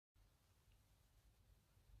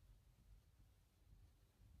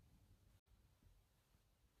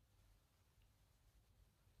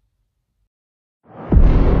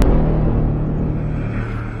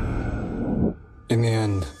In the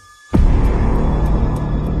end,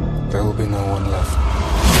 there will be no one left.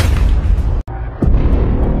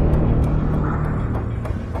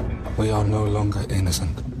 We are no longer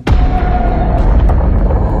innocent.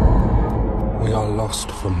 We are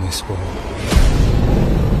lost from this world.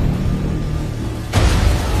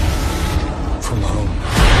 From home.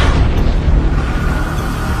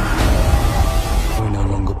 We no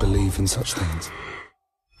longer believe in such things.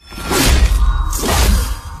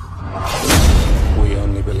 We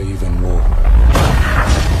only believe in war.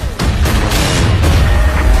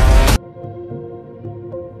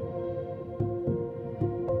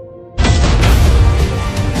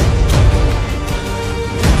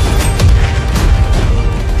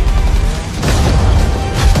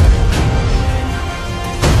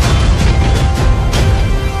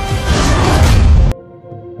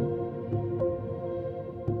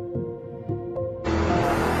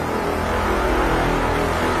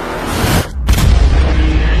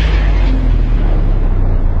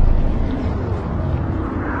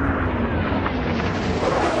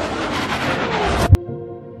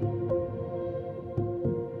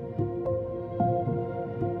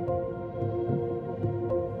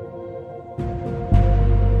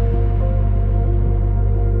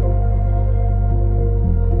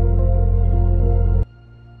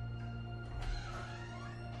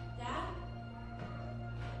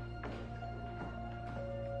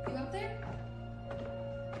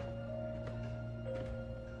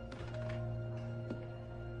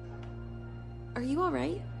 Are you all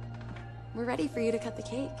right? We're ready for you to cut the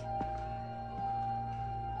cake.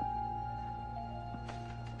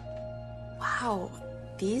 Wow,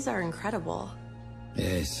 these are incredible.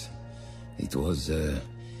 Yes, it was an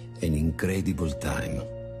incredible time.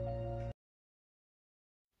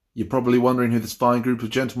 You're probably wondering who this fine group of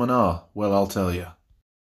gentlemen are. Well, I'll tell you.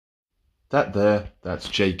 That's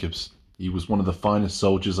Jacobs. He was one of the finest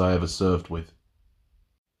soldiers I ever served with.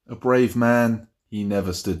 A brave man, he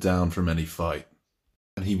never stood down from any fight.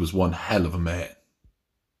 And he was one hell of a man.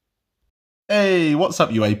 Hey, what's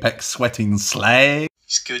up, you apex sweating slag?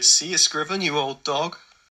 It's good to see you, Scriven, you old dog.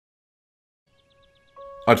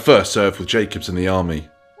 I'd first served with Jacobs in the army,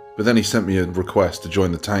 but then he sent me a request to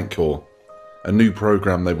join the Tank Corps, a new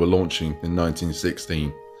program they were launching in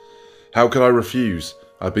 1916. How could I refuse?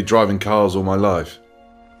 I'd been driving cars all my life.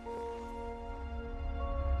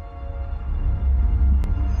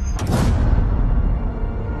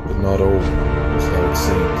 But not all was how it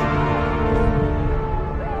seemed.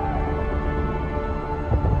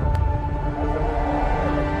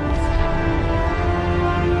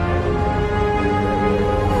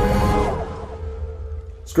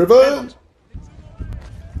 Scriven!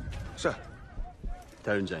 Sir.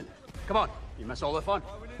 Townsend. Come on, you miss all the fun.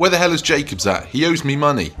 Where the hell is Jacobs at? He owes me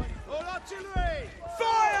money.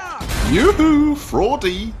 Yoo-hoo,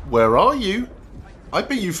 Fraudy, where are you? I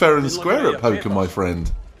beat you fair and square at poker, my friend.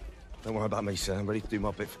 Don't worry about me, sir. I'm ready to do my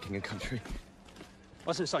bit for king and country.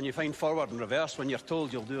 Listen, son, you find forward and reverse when you're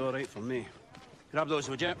told you'll do all right for me. Grab those,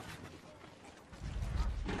 would you?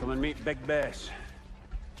 Come and meet Big Bess.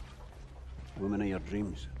 Woman of your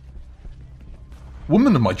dreams.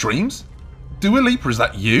 Woman of my dreams? Dua Lipa, is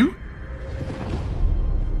that you?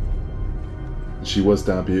 She was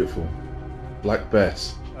damn beautiful. Black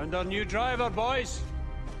Bess. And our new driver, boys.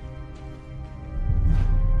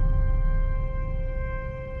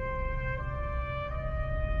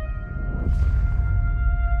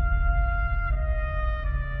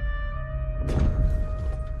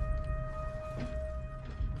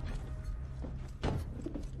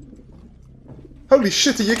 Holy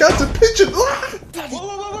shit, are you going to Pigeon? Whoa,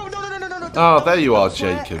 no. Ah, there you are,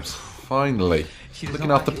 Jacobs. Finally.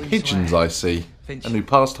 Looking after pigeons, I see. A new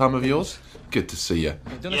pastime of yours? Good to see you.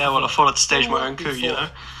 Yeah, well, I thought I'd stage my own coup, you know.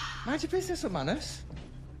 Mind your business, Manus.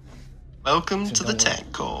 Welcome to the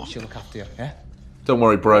Tank Corps. She'll look after you, yeah? Don't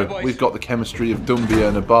worry, bro. We've got the chemistry of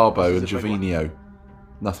Dumbia, Nabarbo and Jovinio.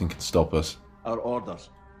 Nothing can stop us. Our orders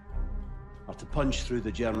are to punch through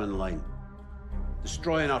the German line,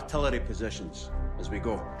 destroying artillery positions as we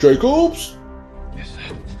go. Jacobs? Yes,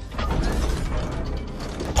 sir.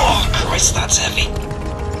 Oh, Christ, that's heavy.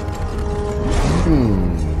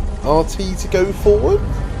 RT to go forward?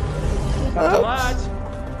 Lads,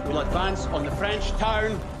 we'll advance on the French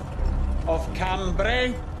town of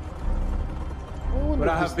Cambrai, where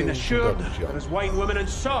I have been assured there is wine, women and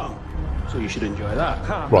song. So you should enjoy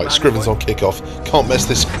that. Right, Scriven's on kick-off. Can't mess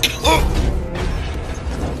this.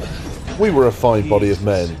 We were a fine body of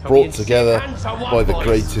men, brought together by the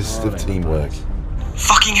greatest of teamwork.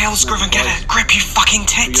 Fucking hell, Scriven, get it! Grip, you fucking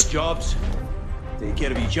Do your tits! jobs, take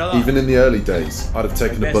care of each other. Even in the early days, I'd have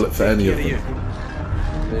taken a bullet for any of them.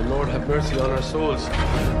 May the Lord have mercy on our souls.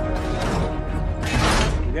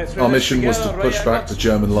 Our mission was to push back the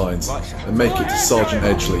German lines and make it to Sergeant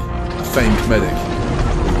Edgley, a famed medic.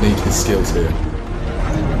 We'd need his skills here.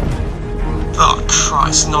 Oh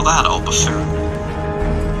Christ, not that old buffoon.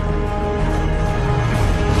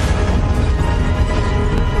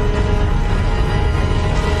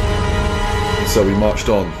 So we marched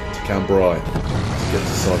on to Cambrai to get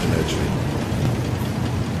to Sergeant Edgley.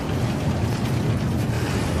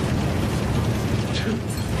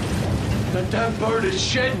 The damn bird is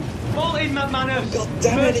shedding. Fall in, McManus. God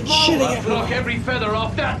damn it, it's shitting I'll block every feather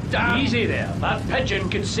off that damn. Easy there. That pigeon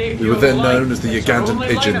can save We you. were then life. known as the It's our Ugandan only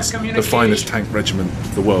line of Pigeons, the communication. finest tank regiment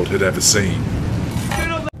the world had ever seen.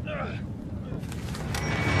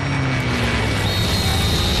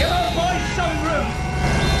 Get out, boys, some room.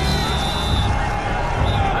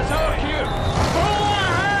 That's our cue. Go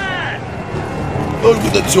ahead. Over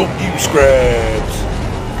the top, you scraps!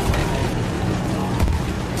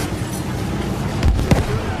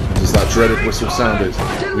 As that dreaded whistle sounded,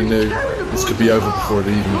 we knew this could be over before it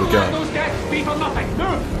even began. Those guys be for nothing.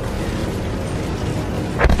 Move.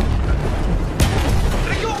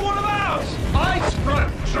 They got one of ours. I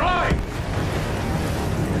sprint. Try.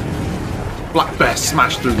 Black Bess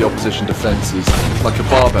smashed through the opposition defences like a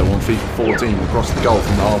barbell on FIFA 14 across the goal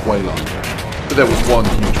from the halfway line. But there was one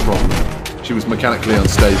huge problem. She was mechanically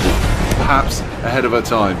unstable, perhaps ahead of her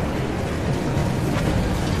time.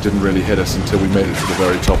 It didn't really hit us until we made it to the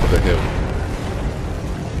very top of the hill.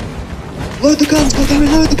 Load the guns,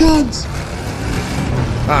 goddammit, load the guns!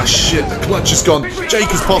 Ah shit, the clutch is gone. Jake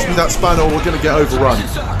has passed me that spanner or we're gonna get overrun.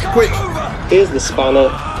 Quick! Here's the spanner.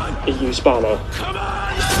 EU spanner.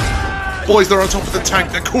 Boys, they're on top of the tank.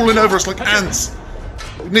 They're crawling over us like ants.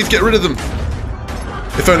 We need to get rid of them.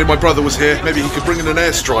 If only my brother was here, maybe he could bring in an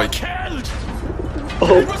airstrike.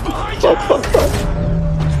 Oh, fuck.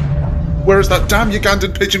 Where is that damn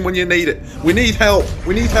Ugandan pigeon when you need it? We need help.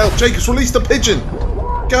 We need help. Jacobs, release the pigeon.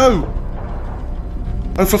 Go.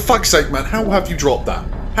 Oh, for fuck's sake, man. How have you dropped that?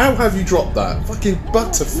 How have you dropped that? Fucking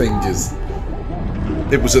butterfingers.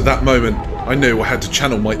 It was at that moment I knew I had to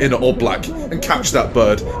channel my inner Oblak and catch that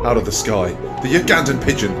bird out of the sky. The Ugandan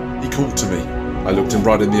pigeon. He called to me. I looked him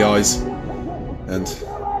right in the eyes. And,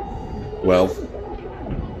 well,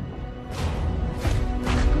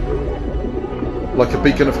 like a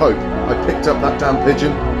beacon of hope, I picked up that damn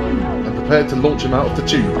pigeon and prepared to launch him out of the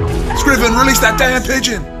tube. Scriven, release that damn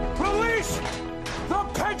pigeon! Release the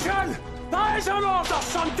pigeon! That is an order,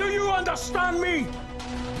 son! Do you understand me?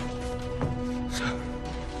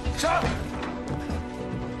 Sir!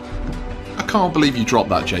 I can't believe you dropped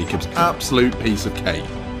that, Jacobs. Absolute piece of cake.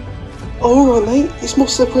 Oh, alright, mate. It's more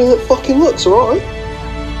slippery than it fucking looks, alright?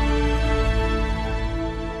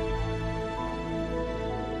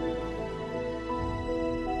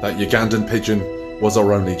 That Ugandan pigeon was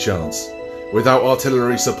our only chance. Without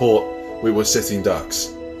artillery support, we were sitting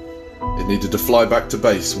ducks. It needed to fly back to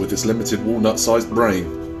base with its limited walnut-sized brain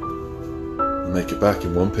and make it back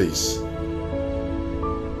in one piece.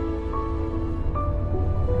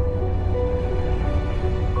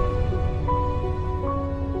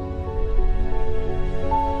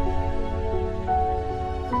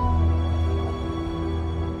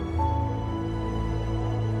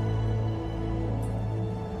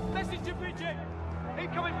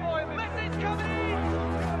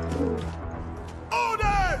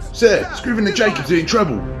 Sir, Scriven and Jacobs are in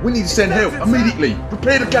trouble. We need to send help immediately.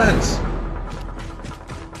 Prepare the guns.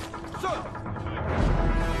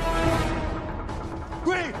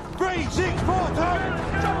 3, 6, 4,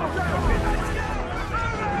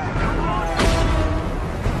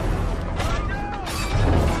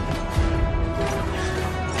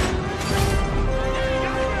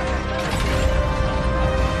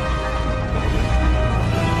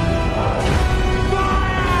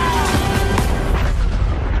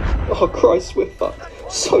 Oh Christ, we're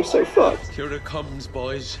fucked. So fucked. Here it comes,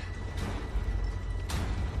 boys.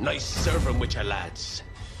 Nice serving with your lads.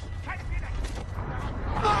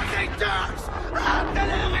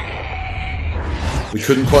 We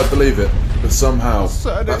couldn't quite believe it, but somehow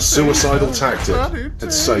that suicidal tactic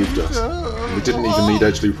had saved us. And we didn't even need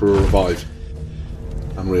Edgley for a revive.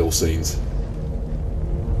 Unreal scenes.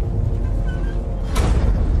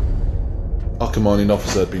 Our commanding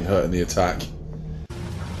officer had been hurt in the attack.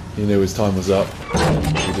 He knew his time was up.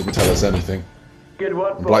 He didn't tell us anything.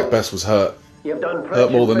 And Black Bess was hurt.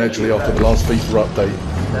 Hurt more than Edgley after the last FIFA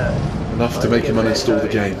update. Enough to make him uninstall the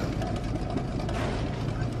game.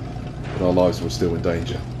 But our lives were still in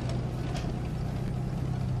danger.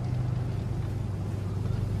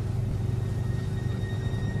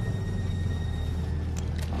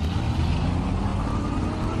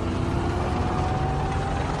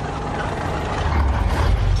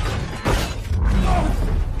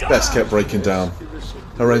 Bess kept breaking down.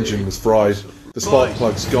 Her engine was fried, the spark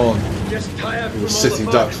plug's gone. We were sitting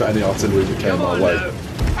ducks for any artillery that came our way.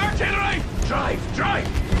 Artillery! Drive! Drive!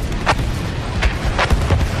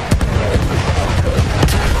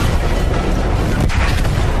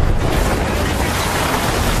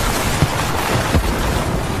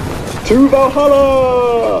 To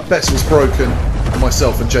Valhalla! Bess was broken, and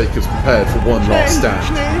myself and Jacobs prepared for one last stand.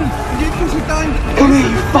 Come here,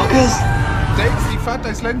 you fuckers!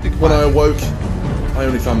 When I awoke, I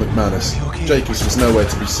only found McManus. Jacobs was nowhere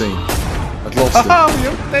to be seen. I'd lost him.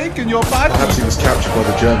 Perhaps he was captured by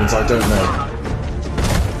the Germans, I don't know.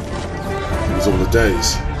 It was all the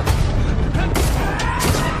days.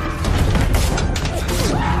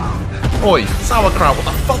 Oi, sauerkraut, what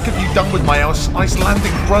the fuck have you done with my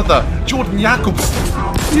Icelandic brother, Jordan Jacobs?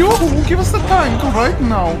 Yo, give us the tank right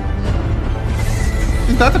now.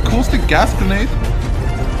 Is that a caustic gas grenade?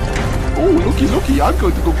 Oh, looky, I'm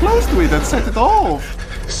going to go close to it and set it off.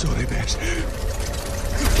 Sorry, Bess.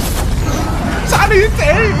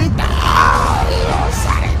 Sanitate!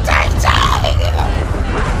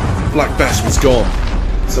 Black Bess was gone.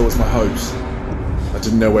 So was my hopes. I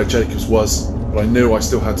didn't know where Jacobs was, but I knew I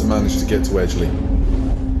still had to manage to get to Edgeley.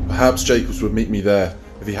 Perhaps Jacobs would meet me there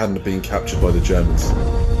if he hadn't been captured by the Germans.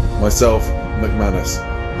 Myself and McManus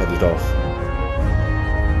headed off.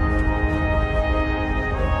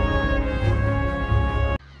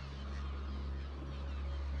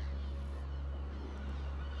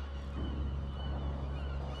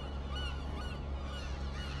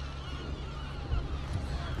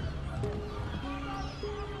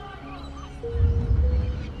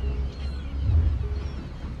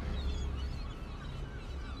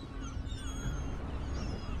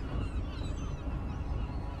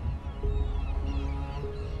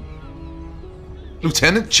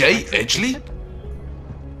 Lieutenant J. Edgeley?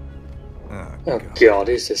 Oh God,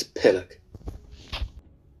 who's this pillock?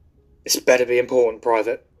 This better be important,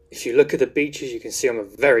 Private. If you look at the beaches, you can see I'm a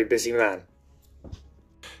very busy man.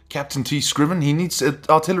 Captain T. Scriven, he needs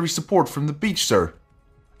artillery support from the beach, sir.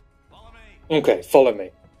 Okay, follow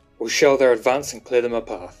me. We'll shell their advance and clear them a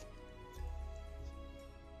path.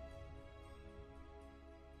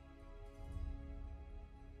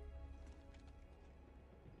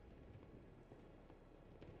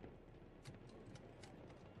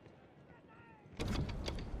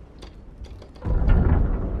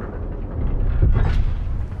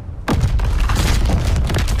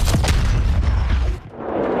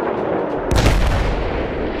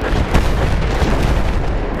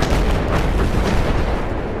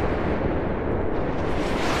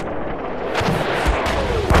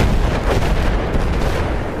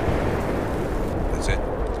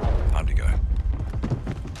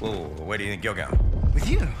 Where do you think you're going? With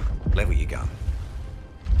you. Level your gun.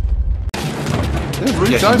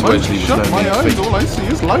 Every time I shut my eyes, all I see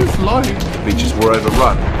is lifeline. Beaches were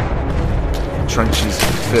overrun. Trenches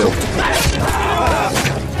filled.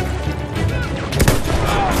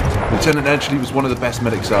 Lieutenant Edgeley was one of the best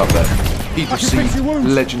medics out there. He'd received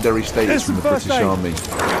legendary status from the British Army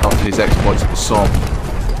after his exploits at the Somme.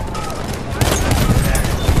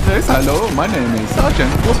 Yes, hello, my name is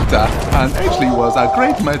Sergeant Gupta, and Edgeley was a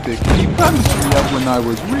great medic. He bandaged me up when I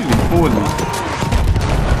was really poorly.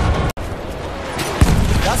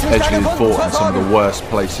 Edgeley fought in some of the worst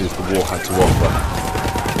places the war had to offer.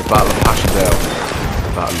 The Battle of Passchendaele,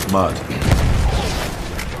 the Battle of Mud.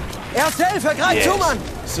 Yes.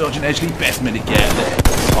 Sergeant Edgeley, best medic out there.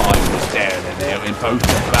 I was there in both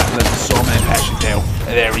the Battle of the Somme and Passchendaele,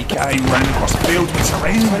 and there he came running across the field with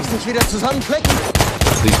syringes.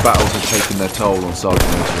 These battles had taken their toll on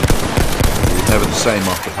Sergeant Edgeley. He was never the same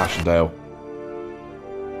after Passchendaele.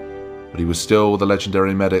 But he was still the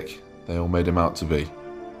legendary medic they all made him out to be.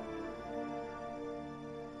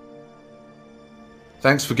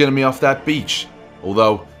 Thanks for getting me off that beach.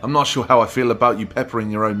 Although, I'm not sure how I feel about you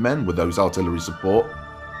peppering your own men with those artillery support.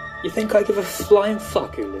 You think I give a flying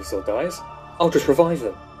fuck who lives or dies? I'll just revive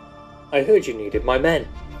them. I heard you needed my men.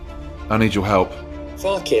 I need your help.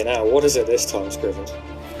 Fucking hell, what is it this time, Scriven?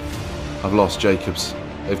 I've lost Jacobs.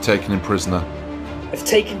 They've taken him prisoner. They've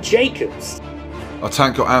taken Jacobs? Our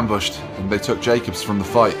tank got ambushed, and they took Jacobs from the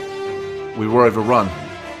fight. We were overrun.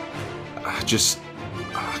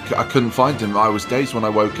 I couldn't find him. I was dazed when I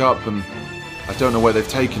woke up, and I don't know where they've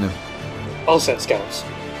taken him. I'll send scouts.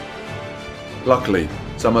 Luckily,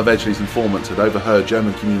 some of Edgeley's informants had overheard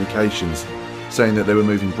German communications, saying that they were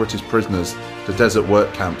moving British prisoners to desert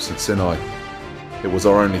work camps at Sinai. It was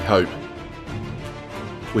our only hope.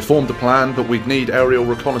 We formed a plan, but we'd need aerial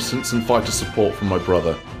reconnaissance and fighter support from my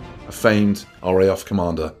brother, a famed RAF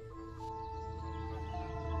commander.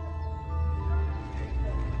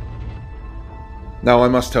 Now I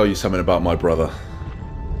must tell you something about my brother.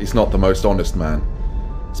 He's not the most honest man,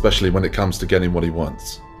 especially when it comes to getting what he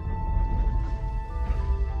wants.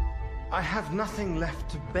 I have nothing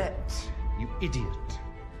left to bet, you idiot.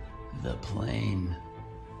 The plane.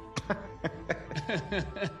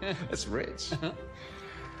 That's rich.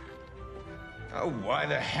 Oh, why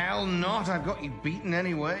the hell not? I've got you beaten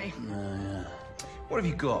anyway. Yeah. What have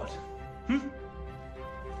you got?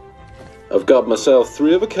 I've got myself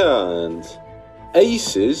 3 of a kind.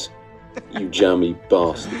 Aces? You jammy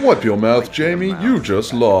bastard. Wipe your mouth, Jamie. You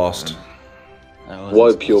just lost.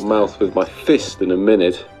 Wipe your mouth with my fist in a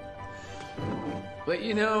minute. But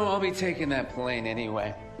you know, I'll be taking that plane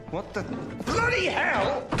anyway. What the bloody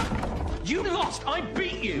hell? You lost! I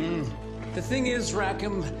beat you! The thing is,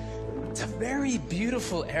 Rackham, it's a very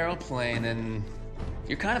beautiful aeroplane, and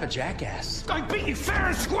you're kind of a jackass. I beat you fair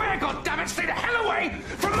and square, goddammit! Stay the hell away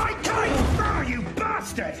from my kite! Oh, you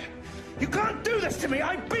bastard! You can't do this to me!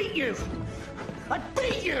 I beat you! I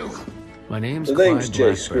beat you! My name's The Clyde name's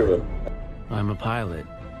Jay Scriven. I'm a pilot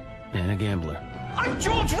and a gambler. I'm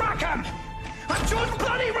George Rackham! I'm George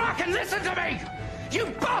bloody Rackham! Listen to me! You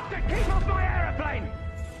bastard! Keep off my aeroplane!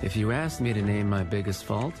 If you asked me to name my biggest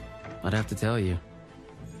fault, I'd have to tell you.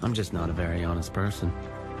 I'm just not a very honest person.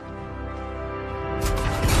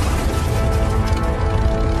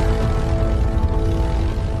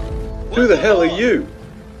 Who the hell are you?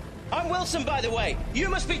 I'm Wilson, by the way. You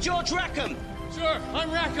must be George Rackham. Sure, I'm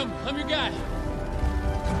Rackham. I'm your guy.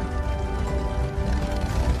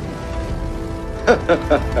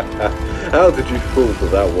 How did you fall for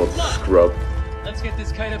that one, scrub? Let's get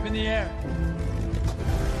this kite up in the air.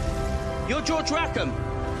 You're George Rackham,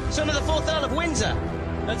 son of the 4th Earl of Windsor.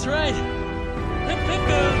 That's right. Hip hip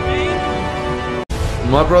me.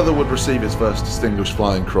 My brother would receive his first Distinguished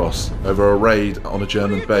Flying Cross over a raid on a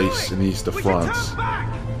German base in the east of France.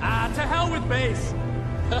 To hell with base.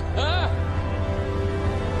 Pull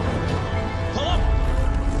up!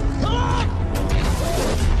 Pull up!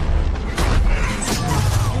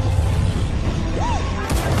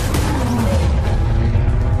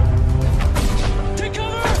 Take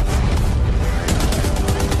cover!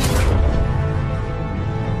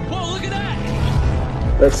 Whoa, look at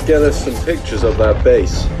that! Let's get us some pictures of that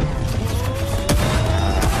base.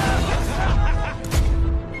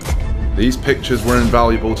 These pictures were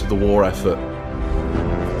invaluable to the war effort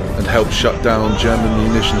and helped shut down German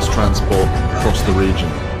munitions transport across the region.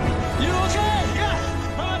 You okay? Yeah,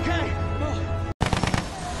 I'm okay.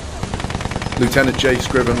 Lieutenant Jay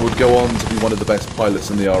Scriven would go on to be one of the best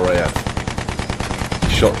pilots in the RAF. He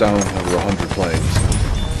shot down over 100 planes.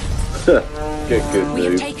 Get good, We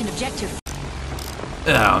have noob. taken objective.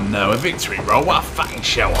 Oh no, a victory roll? What a fucking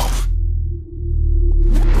show off.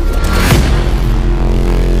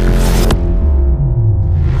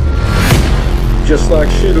 Just like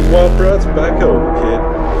shooting wild birds back home, kid.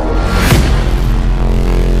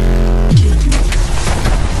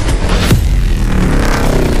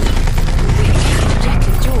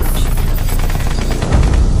 Objective George.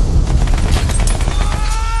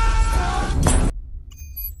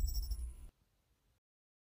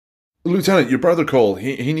 Lieutenant, your brother called.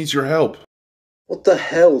 He needs your help. What the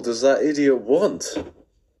hell does that idiot want?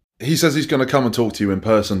 He says he's going to come and talk to you in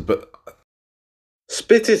person, but...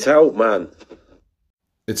 Spit it out, man.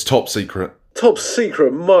 It's top secret. Top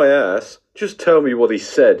secret, my ass. Just tell me what he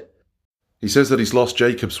said. He says that he's lost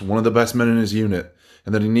Jacobs, one of the best men in his unit,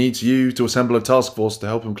 and that he needs you to assemble a task force to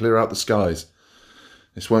help him clear out the skies.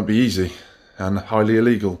 This won't be easy, and highly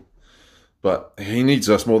illegal. But he needs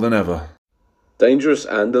us more than ever. Dangerous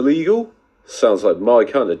and illegal? Sounds like my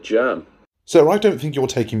kind of jam. Sir, I don't think you're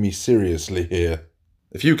taking me seriously here.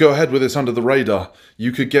 If you go ahead with this under the radar,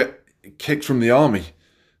 you could get kicked from the army.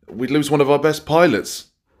 We'd lose one of our best pilots.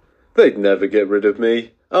 They'd never get rid of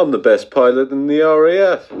me. I'm the best pilot in the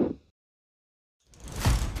RAF.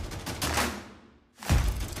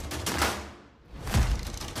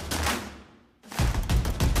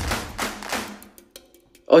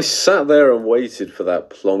 I sat there and waited for that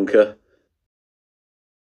plonker.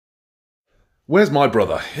 Where's my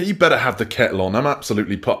brother? He better have the kettle on. I'm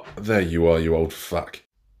absolutely There you are, you old fuck.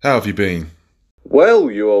 How have you been? Well,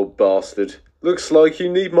 you old bastard. Looks like you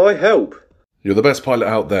need my help. You're the best pilot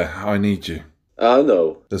out there. I need you. I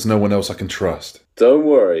know. There's no one else I can trust. Don't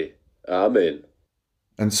worry. I'm in.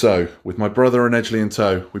 And so, with my brother and Edgley in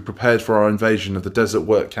tow, we prepared for our invasion of the desert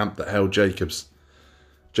work camp that held Jacobs.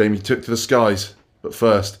 Jamie took to the skies, but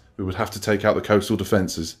first, we would have to take out the coastal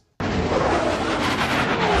defences.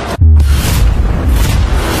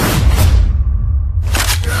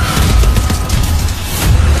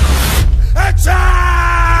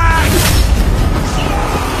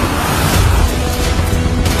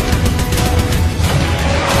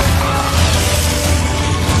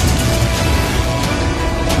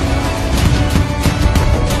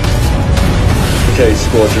 Okay,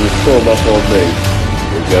 squadron, form up on me.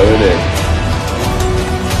 We're going in.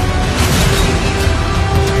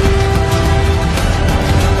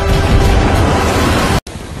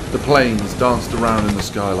 The planes danced around in the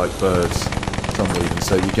sky like birds. Some would even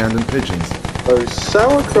say Ugandan pigeons. Oh,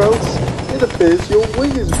 sauerkraut! It appears your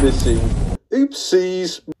wing is missing.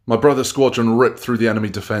 Oopsies! My brother's squadron ripped through the enemy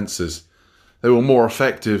defences. They were more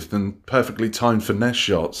effective than perfectly timed finesse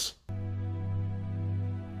shots.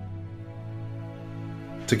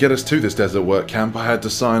 To get us to this desert work camp, I had to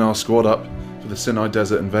sign our squad up for the Sinai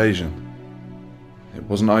Desert invasion. It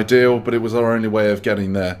wasn't ideal, but it was our only way of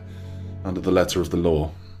getting there, under the letter of the law.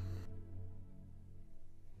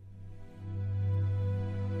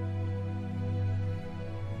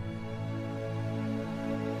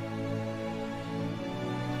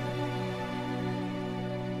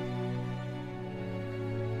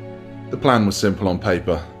 The plan was simple on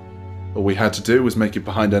paper. All we had to do was make it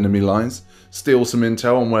behind enemy lines, steal some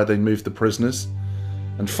intel on where they'd moved the prisoners,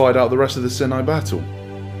 and fight out the rest of the Sinai battle.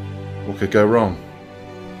 What could go wrong?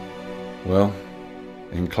 Well,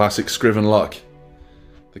 in classic Scriven luck,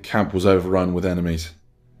 the camp was overrun with enemies.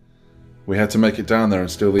 We had to make it down there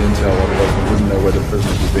and steal the intel, otherwise we wouldn't know where the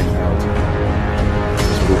prisoners were being held.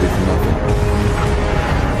 This would all be for nothing.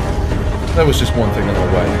 There was just one thing in our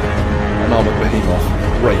way. An armoured behemoth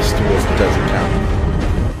raced towards the desert camp.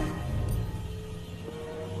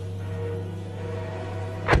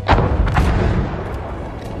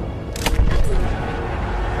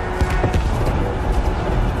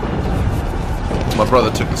 My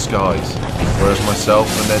brother took the skies, whereas myself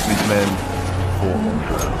and Edley's men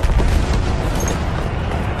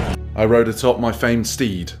fought. I rode atop my famed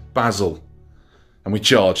steed, Basil, and we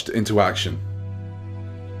charged into action.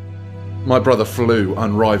 My brother flew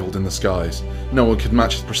unrivaled in the skies. No one could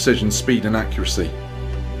match his precision, speed and accuracy,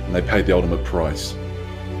 and they paid the ultimate price.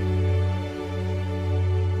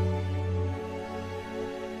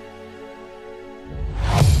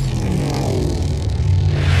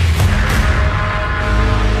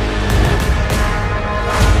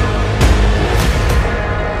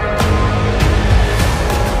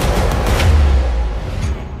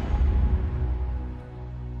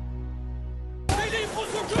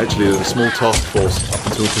 Actually, there was a small task force up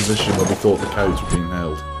into a position where we thought the codes were being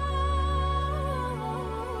held.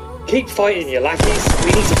 Keep fighting, you lackeys.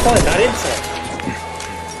 We need to find that intel.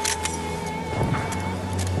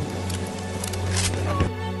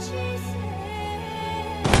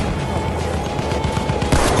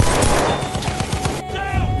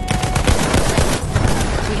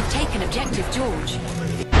 We have taken objective, George.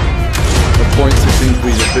 At points, it seemed to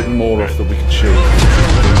be a bit more off that we could shoot.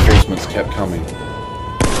 The reinforcements kept coming.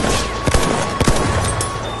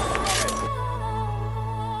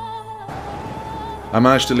 I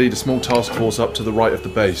managed to lead a small task force up to the right of the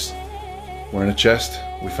base, where in a chest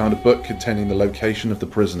we found a book containing the location of the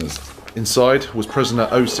prisoners. Inside was prisoner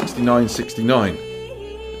 06969,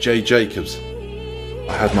 J. Jacobs.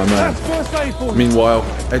 I had my man. Meanwhile,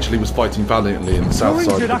 Edgley was fighting valiantly in the south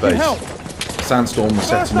side of the base. A sandstorm was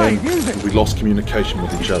setting in, and we lost communication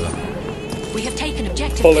with each other. We have taken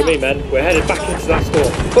objective. Follow me, men. We're headed back into that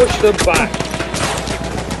storm. Push them back.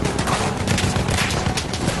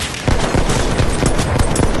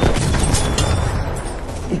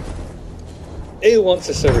 Who wants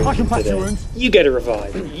a syringe today? You get a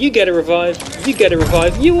revive. You get a revive. You get a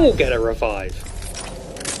revive. You all get a revive.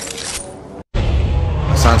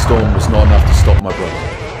 A sandstorm was not enough to stop my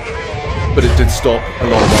brother, but it did stop a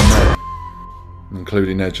lot of our men,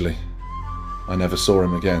 including Edgley. I never saw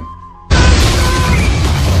him again.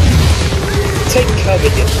 Take cover,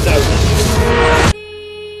 you donut.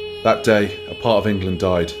 That day, a part of England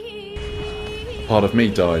died. A part of me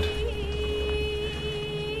died.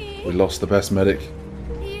 We lost the best medic.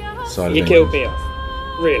 You killed me off.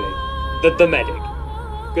 Really? The medic.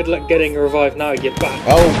 Good luck getting a revive now you're back.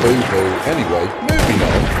 Oh, boo-hoo. Anyway, moving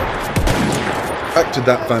on. Back to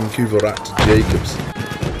that Vancouver rat Jacobs.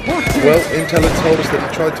 Well, Intel had told us that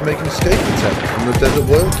he tried to make an escape attempt from the desert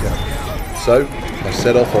world camp. So, I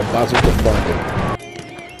set off on Basil to find him.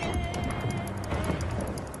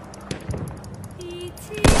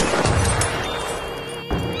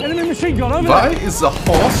 Enemy machine gun over Why there. is the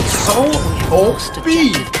horse so OP?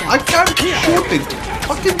 I can't shoot it.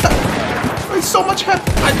 Fucking there's so much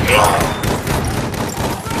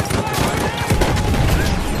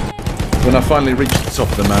When I finally reached the top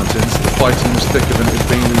of the mountains, the fighting was thicker than it had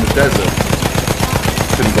been in the desert.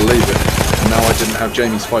 Couldn't believe it, and now I didn't have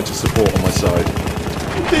Jamie's fighter support on my side.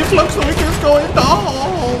 The fluctuation is going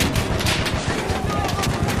down.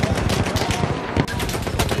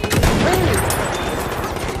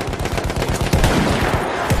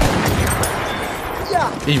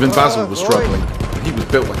 Even Basil was struggling. He was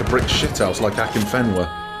built like a brick shithouse like Akinfenwa.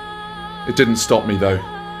 It didn't stop me though.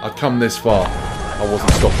 I'd come this far. I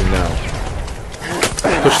wasn't stopping now.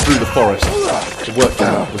 Pushed through the forest. The work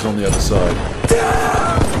camp was on the other side.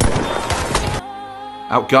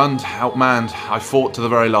 Outgunned, outmanned, I fought to the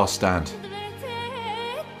very last stand.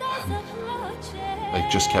 And they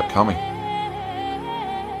just kept coming.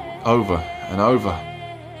 Over and over.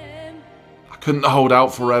 I couldn't hold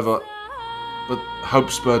out forever, but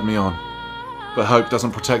hope spurred me on. But hope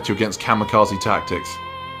doesn't protect you against kamikaze tactics.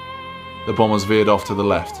 The bombers veered off to the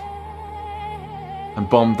left and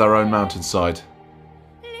bombed their own mountainside,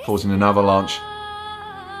 causing an avalanche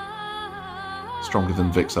stronger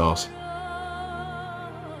than Vic's arse.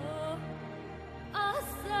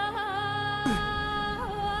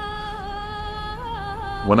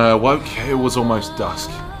 When I awoke, it was almost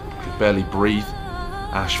dusk. I could barely breathe.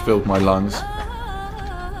 Ash filled my lungs.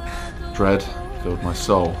 Dread filled my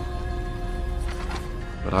soul.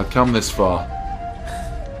 But I'd come this far.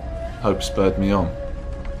 Hope spurred me on.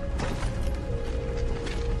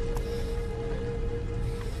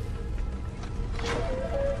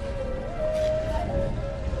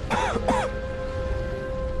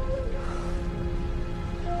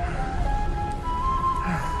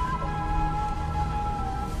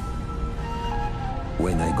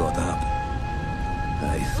 When I got up,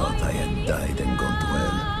 I thought I had died and gone to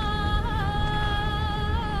hell.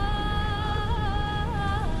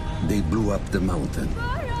 They blew up the mountain.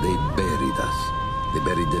 They buried us. They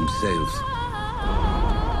buried themselves.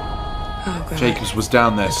 Oh, God. Jacobs was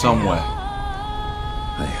down there somewhere.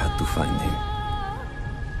 I had to find him.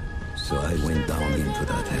 So I went down into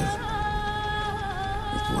that hell.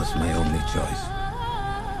 It was my only choice.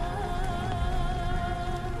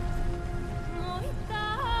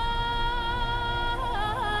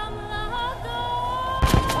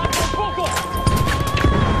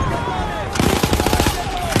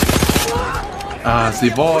 The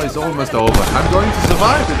war is almost over. I'm going to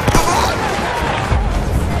survive it.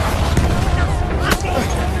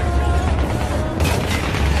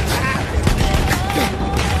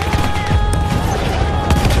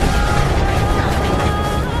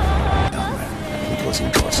 It was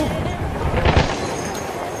impossible.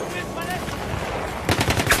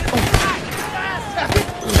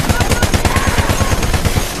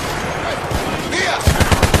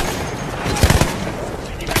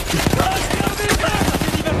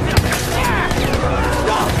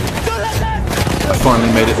 I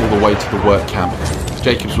finally made it all the way to the work camp.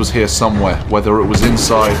 Jacobs was here somewhere, whether it was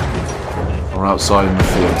inside or outside in the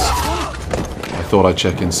fields. I thought I'd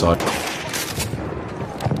check inside.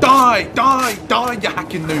 Die! Die! Die, you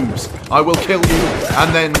hacking noobs! I will kill you,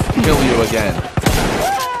 and then kill you again.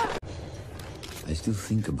 I still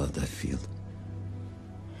think about that field.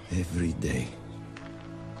 Every day.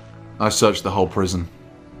 I searched the whole prison,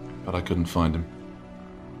 but I couldn't find him.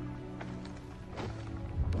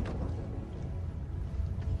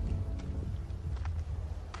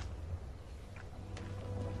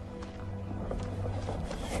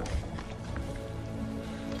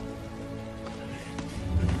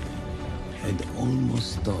 I'd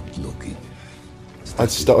almost stopped looking. I'd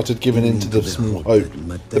started giving in to the small hope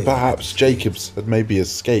that perhaps Jacobs had maybe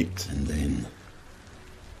escaped. And then...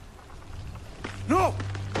 No!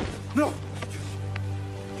 No!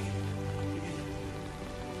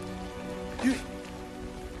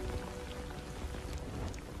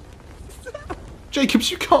 Jacobs,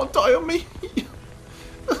 you can't die on me.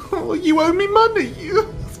 You owe me money.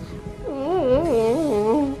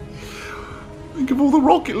 Think of all the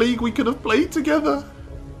Rocket League we could have played together.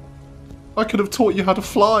 I could have taught you how to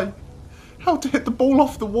fly, how to hit the ball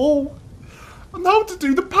off the wall, and how to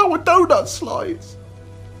do the power donut slides.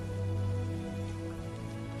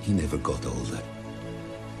 He never got older.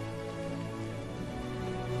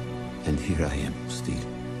 And here I am, still.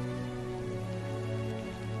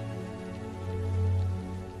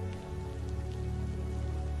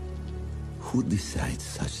 Who decides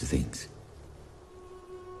such things?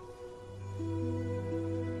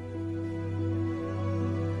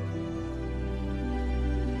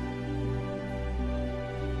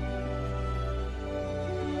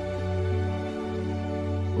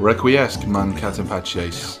 Requiesce, man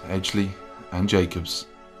Catapaches, Edgley, and Jacobs.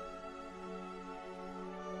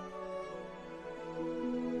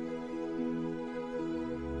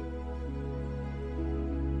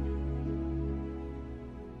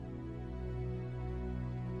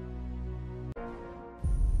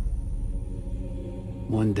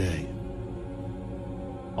 One day,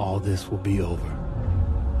 all this will be over.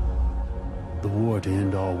 The war to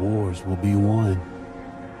end all wars will be won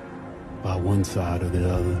by one side or the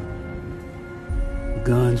other.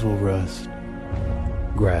 Guns will rust,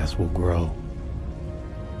 grass will grow,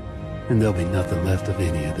 and there'll be nothing left of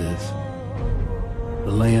any of this.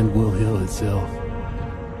 The land will heal itself,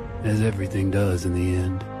 as everything does in the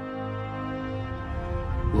end.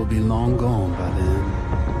 We'll be long gone by then,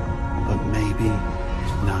 but maybe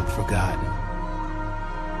not forgotten.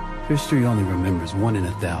 History only remembers 1 in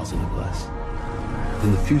 1,000 of us.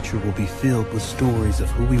 And the future will be filled with stories of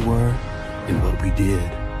who we were and what we did,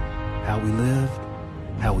 how we lived,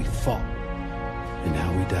 how we fought, and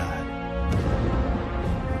how we died.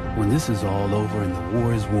 When this is all over and the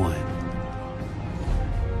war is won,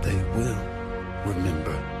 they will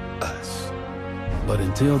remember us. But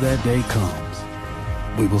until that day comes,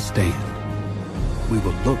 we will stand. We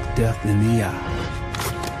will look death in the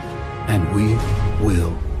eye. And we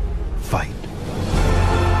will fight.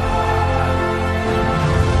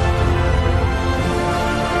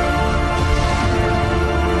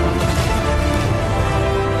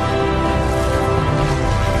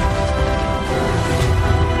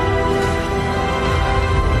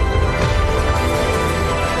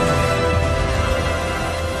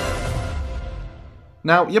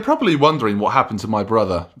 Now, you're probably wondering what happened to my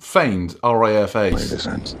brother, famed RAF Ace.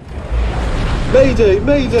 Mayday,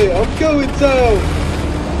 mayday, I'm going down!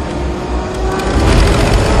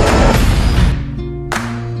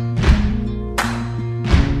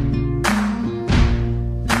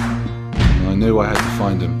 I knew I had to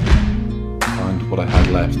find him. Find what I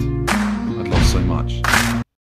had left. I'd lost so much.